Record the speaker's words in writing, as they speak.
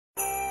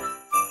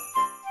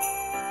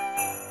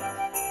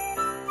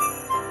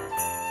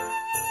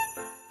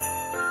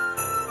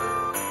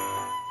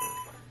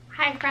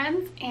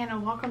friends,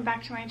 and welcome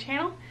back to my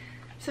channel.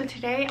 So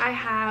today I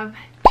have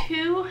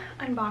two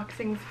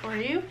unboxings for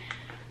you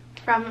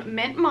from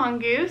Mint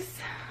Mongoose.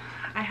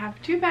 I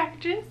have two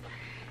packages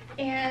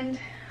and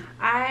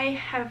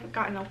I have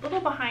gotten a little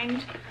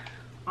behind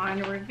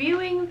on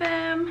reviewing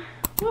them.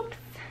 Whoops.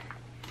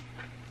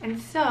 And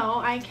so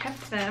I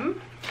kept them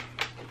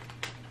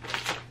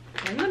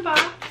in the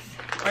box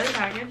or the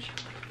package.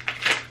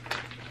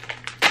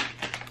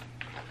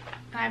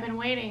 And I've been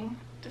waiting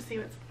to see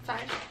what's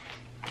inside.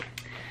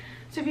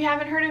 So if you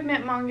haven't heard of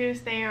Mint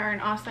Mongoose, they are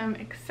an awesome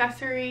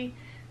accessory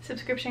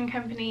subscription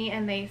company,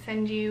 and they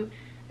send you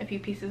a few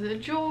pieces of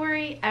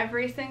jewelry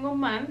every single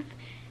month.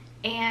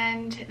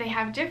 And they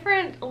have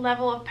different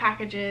level of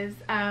packages,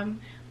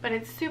 but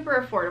it's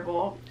super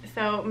affordable.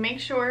 So make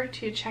sure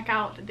to check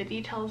out the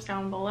details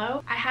down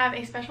below. I have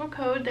a special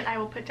code that I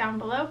will put down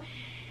below,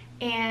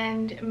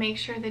 and make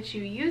sure that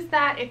you use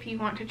that if you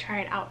want to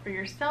try it out for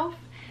yourself,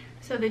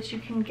 so that you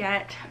can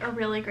get a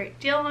really great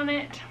deal on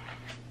it.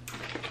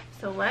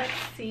 So let's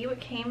see what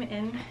came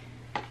in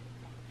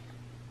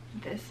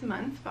this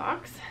month's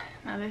box.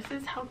 Now this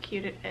is how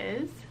cute it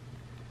is.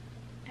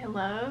 I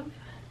love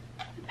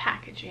the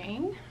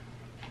packaging.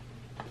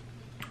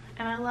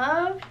 And I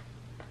love,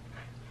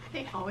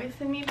 they always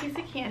send me a piece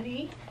of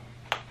candy.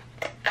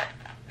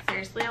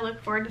 Seriously, I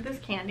look forward to this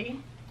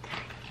candy.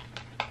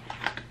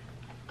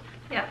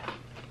 Yep.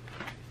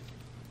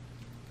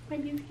 My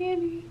piece of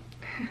candy.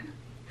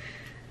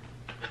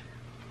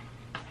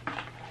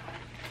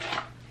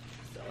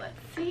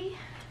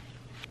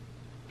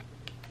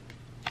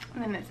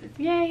 And then it says,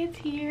 yay, it's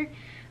here.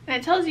 And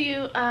it tells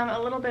you a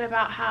little bit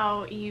about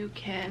how you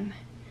can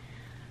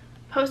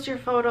post your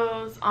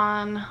photos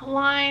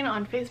online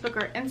on Facebook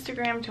or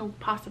Instagram to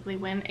possibly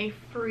win a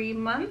free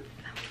month.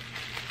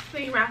 So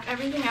you wrap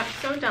everything up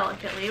so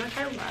delicately, which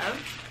I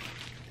love.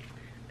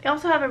 They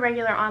also have a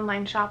regular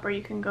online shop where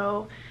you can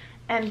go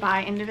and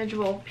buy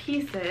individual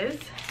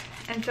pieces.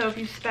 And so if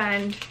you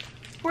spend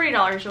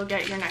 $40, you'll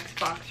get your next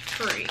box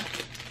free.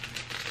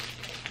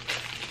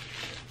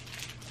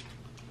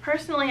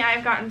 Personally,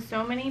 I've gotten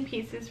so many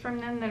pieces from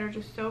them that are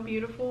just so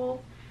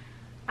beautiful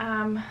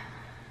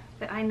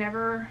that I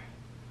never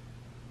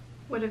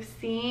would have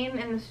seen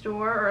in the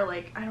store, or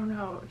like, I don't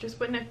know,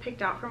 just wouldn't have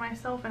picked out for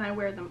myself, and I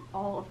wear them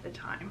all of the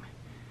time.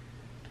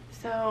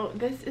 So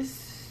this is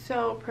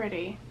so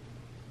pretty.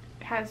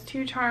 It has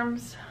two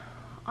charms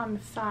on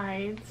the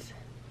sides,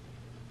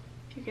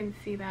 if you can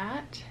see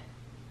that.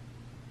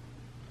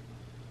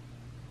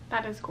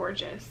 That is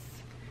gorgeous.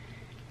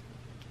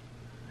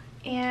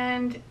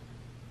 And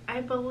I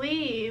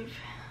believe,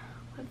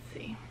 let's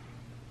see.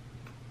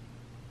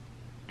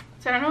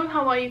 So I don't know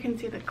how well you can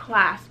see the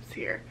clasps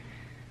here,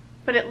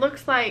 but it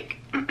looks like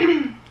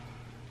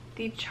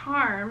the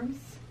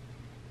charms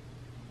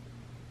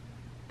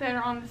that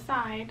are on the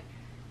side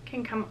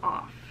can come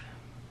off.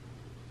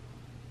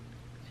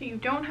 So you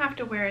don't have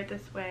to wear it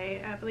this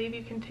way. I believe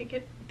you can take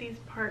it, these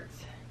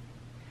parts.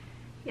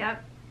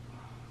 Yep.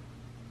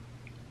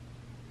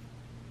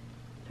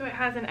 So it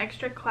has an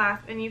extra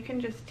clasp, and you can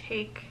just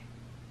take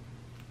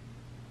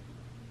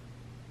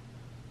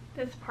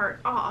this part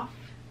off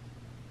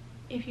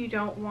if you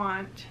don't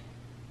want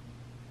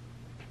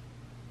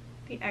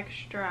the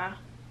extra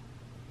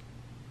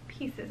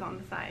pieces on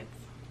the sides,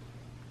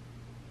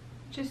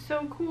 which is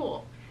so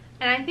cool.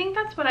 And I think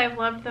that's what I've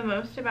loved the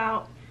most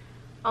about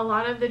a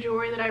lot of the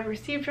jewelry that I've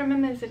received from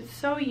them, is it's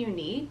so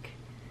unique.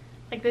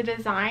 Like, the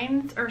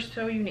designs are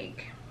so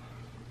unique.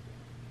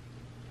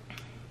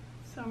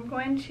 So I'm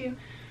going to,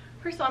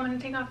 first of all, I'm going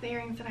to take off the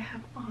earrings that I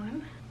have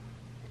on.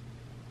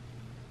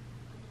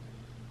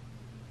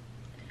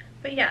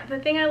 But yeah, the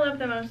thing I love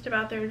the most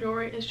about their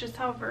jewelry is just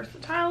how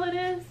versatile it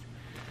is,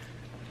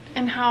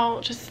 and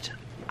how just,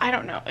 I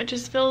don't know, it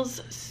just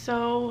feels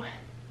so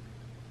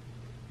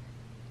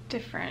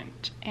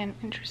different and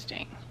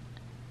interesting.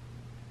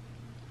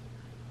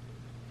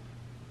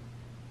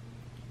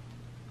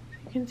 So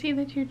you can see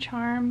the two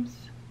charms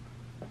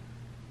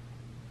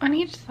on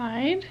each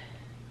side,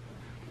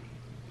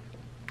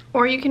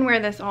 or you can wear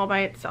this all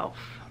by itself.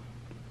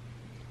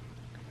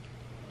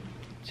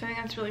 So I think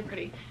that's really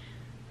pretty.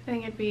 I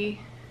think it'd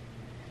be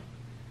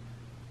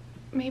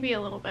maybe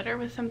a little better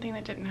with something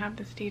that didn't have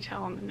this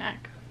detail on the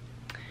neck.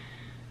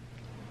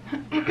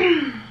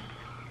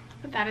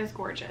 But that is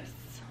gorgeous.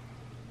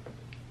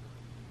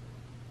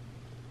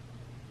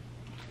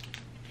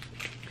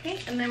 Okay,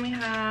 and then we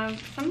have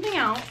something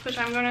else, which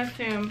I'm going to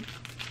assume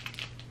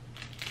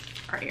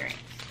are earrings.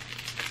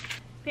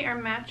 They are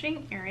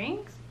matching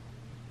earrings.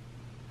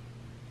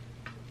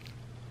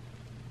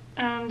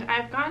 And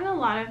I've gotten a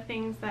lot of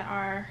things that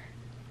are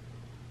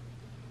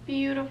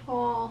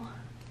beautiful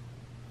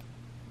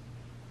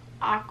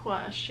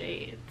aqua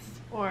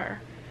shades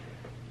or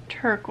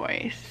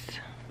turquoise.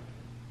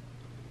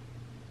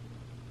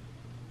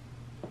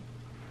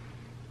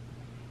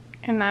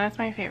 And that is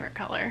my favorite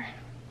color.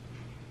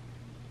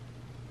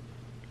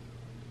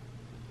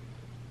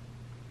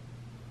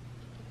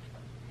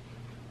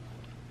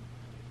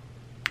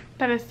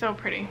 That is so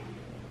pretty.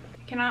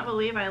 I cannot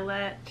believe I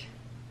let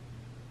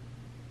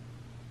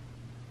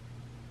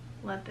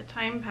let the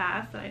time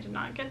pass that I did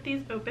not get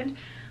these opened,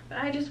 but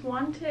I just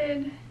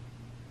wanted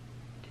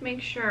to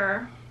make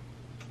sure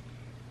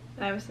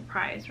that I was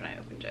surprised when I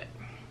opened it.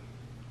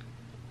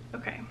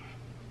 Okay,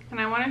 and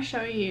I want to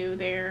show you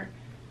their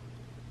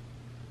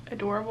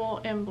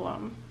adorable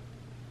emblem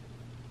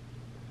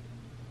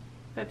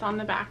that's on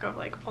the back of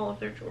like all of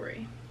their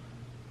jewelry.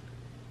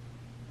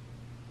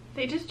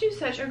 They just do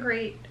such a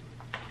great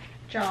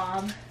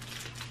job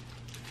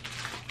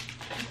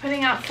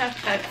putting out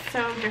stuff that's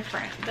so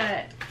different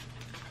that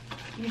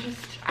you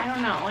just, I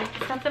don't know, like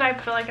stuff that I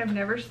feel like I've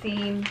never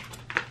seen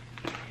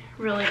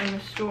really in the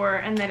store,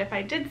 and that if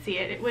I did see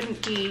it, it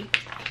wouldn't be,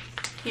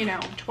 you know,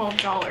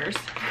 $12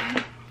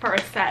 for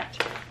a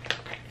set.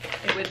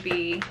 It would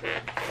be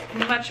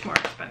much more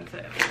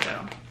expensive,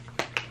 so.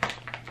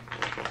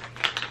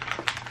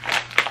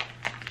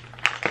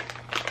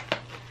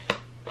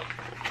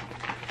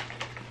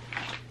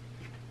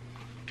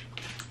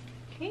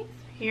 Okay, so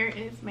here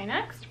is my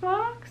next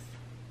box.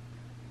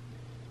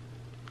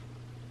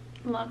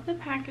 Love the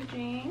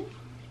packaging.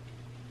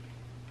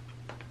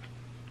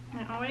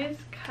 I always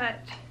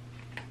cut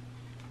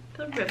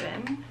the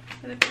ribbon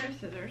with a pair of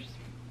scissors.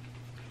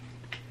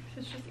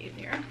 This is just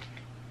easier.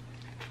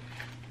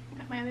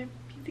 Got my other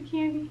piece of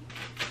candy.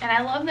 And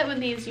I love that with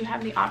these you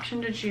have the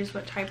option to choose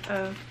what type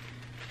of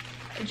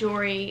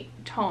jewelry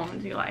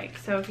tones you like.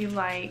 So if you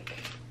like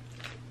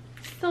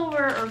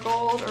silver or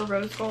gold or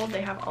rose gold,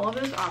 they have all of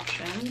those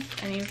options,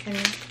 and you can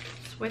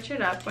switch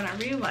it up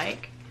whenever you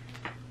like.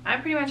 I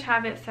pretty much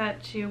have it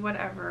set to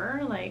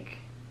whatever, like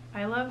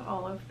I love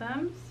all of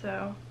them.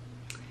 So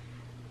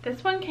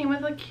this one came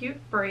with a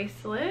cute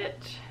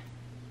bracelet,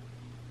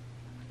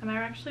 and I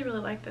actually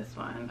really like this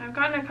one. I've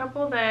gotten a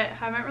couple that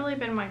haven't really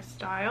been my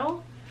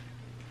style,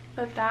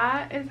 but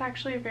that is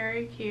actually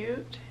very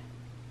cute.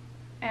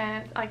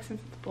 And like,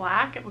 since it's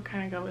black, it will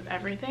kind of go with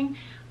everything.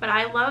 But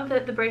I love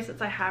that the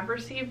bracelets I have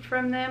received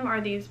from them are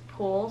these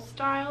pull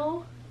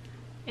style,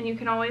 and you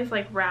can always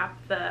like wrap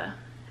the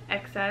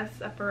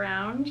excess up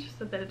around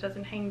so that it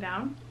doesn't hang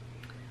down.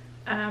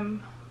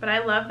 But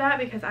I love that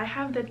because I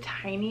have the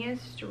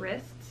tiniest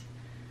wrists,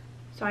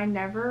 so I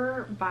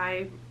never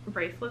buy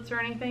bracelets or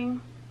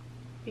anything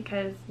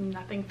because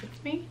nothing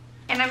fits me.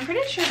 And I'm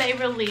pretty sure they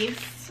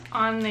release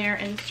on their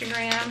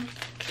Instagram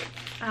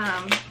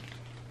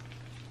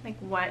like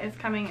what is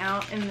coming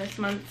out in this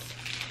month's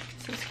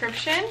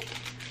subscription.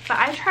 But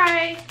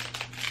I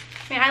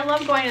mean, I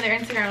love going to their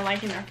Instagram and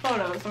liking their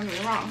photos, don't get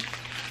me wrong,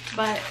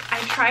 but I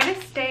try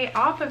to stay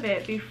off of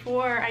it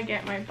before I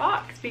get my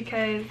box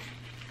because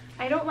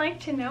I don't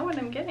like to know what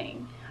I'm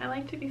getting. I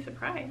like to be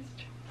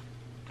surprised.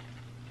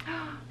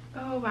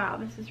 Oh wow,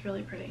 this is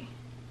really pretty.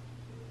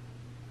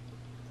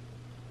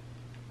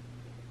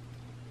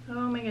 Oh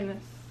my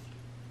goodness.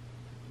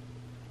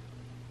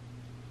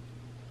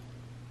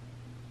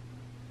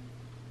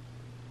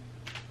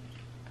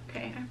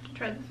 Okay, I have to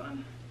try this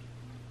one.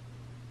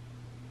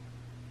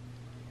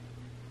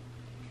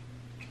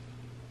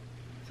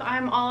 So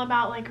I'm all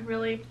about like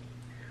really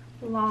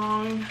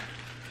long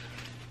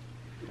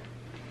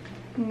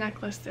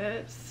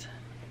necklaces.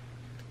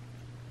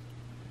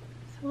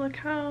 So look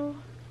how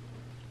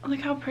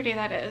pretty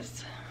that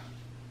is.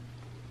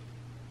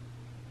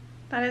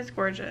 That is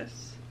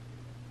gorgeous.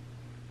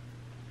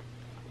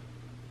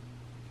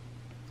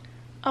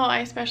 Oh, I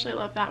especially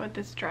love that with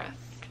this dress.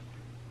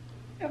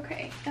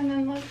 Okay, and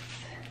then let's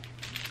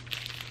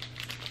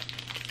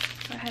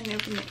go ahead and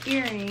open the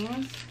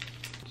earrings.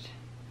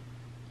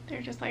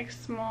 They're just like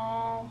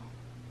small,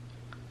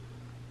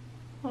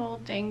 little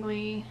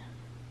dangly,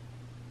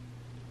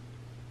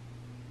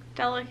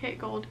 delicate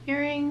gold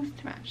earrings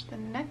to match the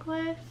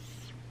necklace.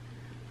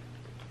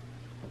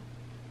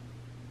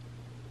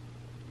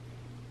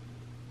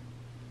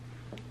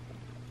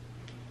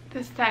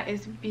 This set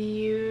is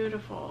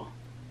beautiful,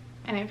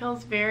 and it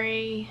feels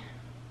very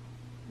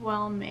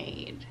well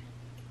made.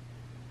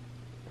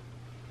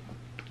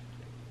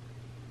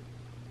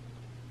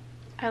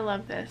 I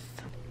love this.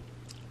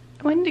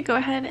 I wanted to go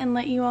ahead and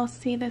let you all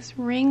see this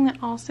ring that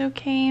also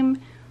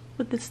came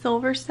with the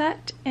silver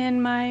set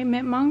in my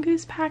Mint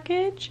Mongoose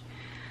package.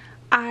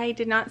 I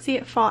did not see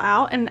it fall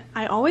out, and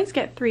I always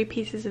get 3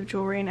 pieces of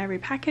jewelry in every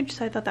package,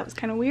 so I thought that was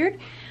kind of weird.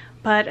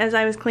 But as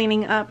I was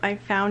cleaning up, I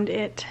found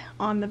it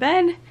on the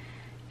bed,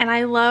 and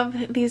I love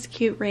these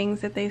cute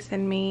rings that they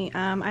send me.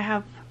 I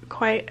have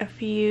quite a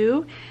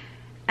few,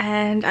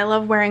 and I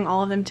love wearing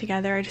all of them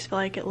together. I just feel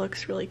like it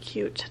looks really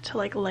cute to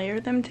like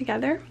layer them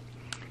together.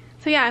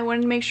 So yeah, I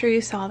wanted to make sure you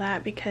saw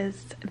that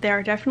because there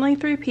are definitely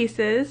 3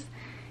 pieces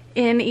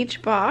in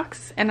each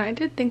box, and I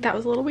did think that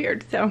was a little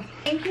weird. So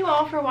thank you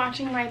all for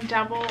watching my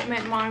double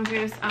Mint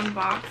Mongoose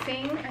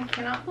unboxing. I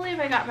cannot believe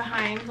I got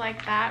behind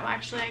like that. Well,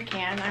 actually I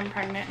can. I'm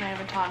pregnant and I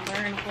have a toddler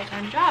and a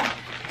full-time job,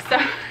 so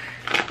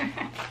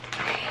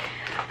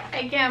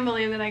I can't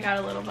believe that I got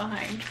a little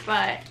behind,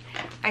 but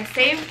I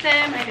saved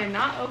them. I did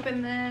not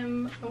open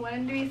them. I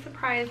wanted to be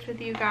surprised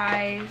with you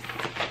guys.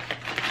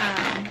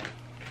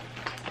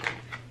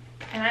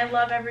 And I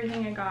love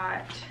everything I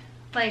got.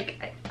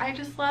 Like, I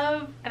just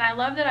love, and I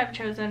love that I've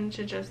chosen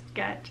to just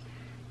get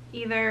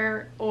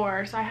either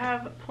or. So I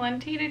have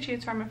plenty to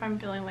choose from if I'm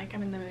feeling like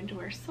I'm in the mood to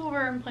wear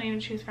silver, and plenty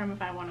to choose from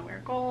if I want to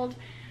wear gold.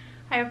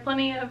 I have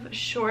plenty of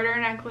shorter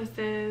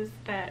necklaces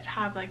that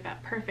have like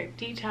that perfect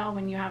detail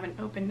when you have an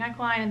open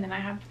neckline, and then I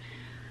have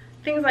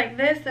things like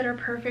this that are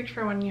perfect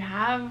for when you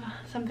have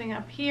something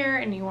up here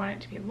and you want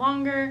it to be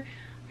longer.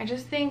 I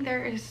just think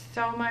there is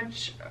so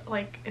much,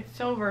 like, it's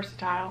so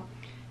versatile.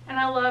 And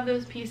I love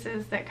those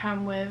pieces that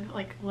come with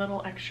like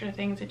little extra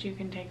things that you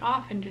can take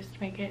off and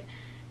just make it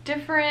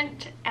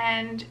different,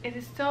 and it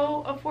is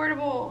so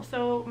affordable.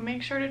 So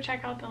make sure to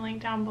check out the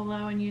link down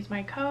below and use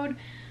my code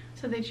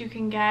so that you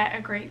can get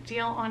a great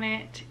deal on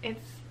it.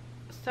 It's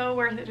so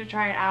worth it to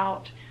try it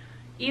out.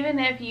 Even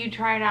if you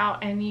try it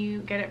out and you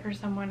get it for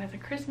someone as a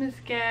Christmas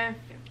gift.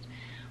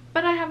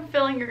 But I have a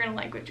feeling you're gonna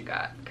like what you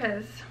got,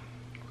 because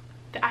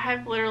I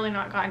have literally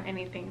not gotten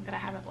anything that I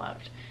haven't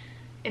loved.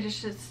 It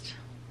is just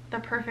the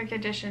perfect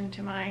addition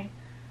to my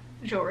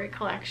jewelry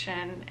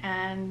collection,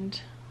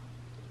 and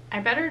I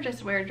better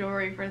just wear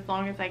jewelry for as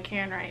long as I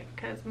can, right?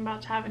 Because I'm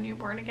about to have a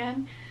newborn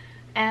again,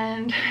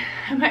 and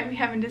I might be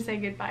having to say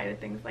goodbye to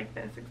things like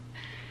this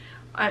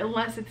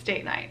unless it's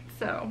date night.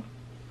 So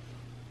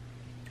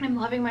I'm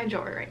loving my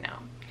jewelry right now.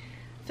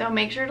 So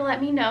make sure to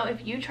let me know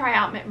if you try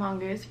out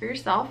MintMONGOOSE for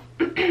yourself.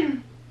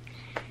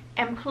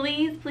 And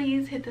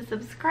please hit the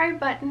subscribe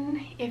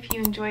button if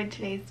you enjoyed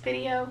today's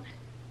video.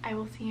 I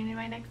will see you in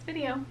my next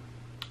video.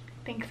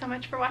 Thanks so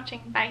much for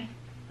watching. Bye.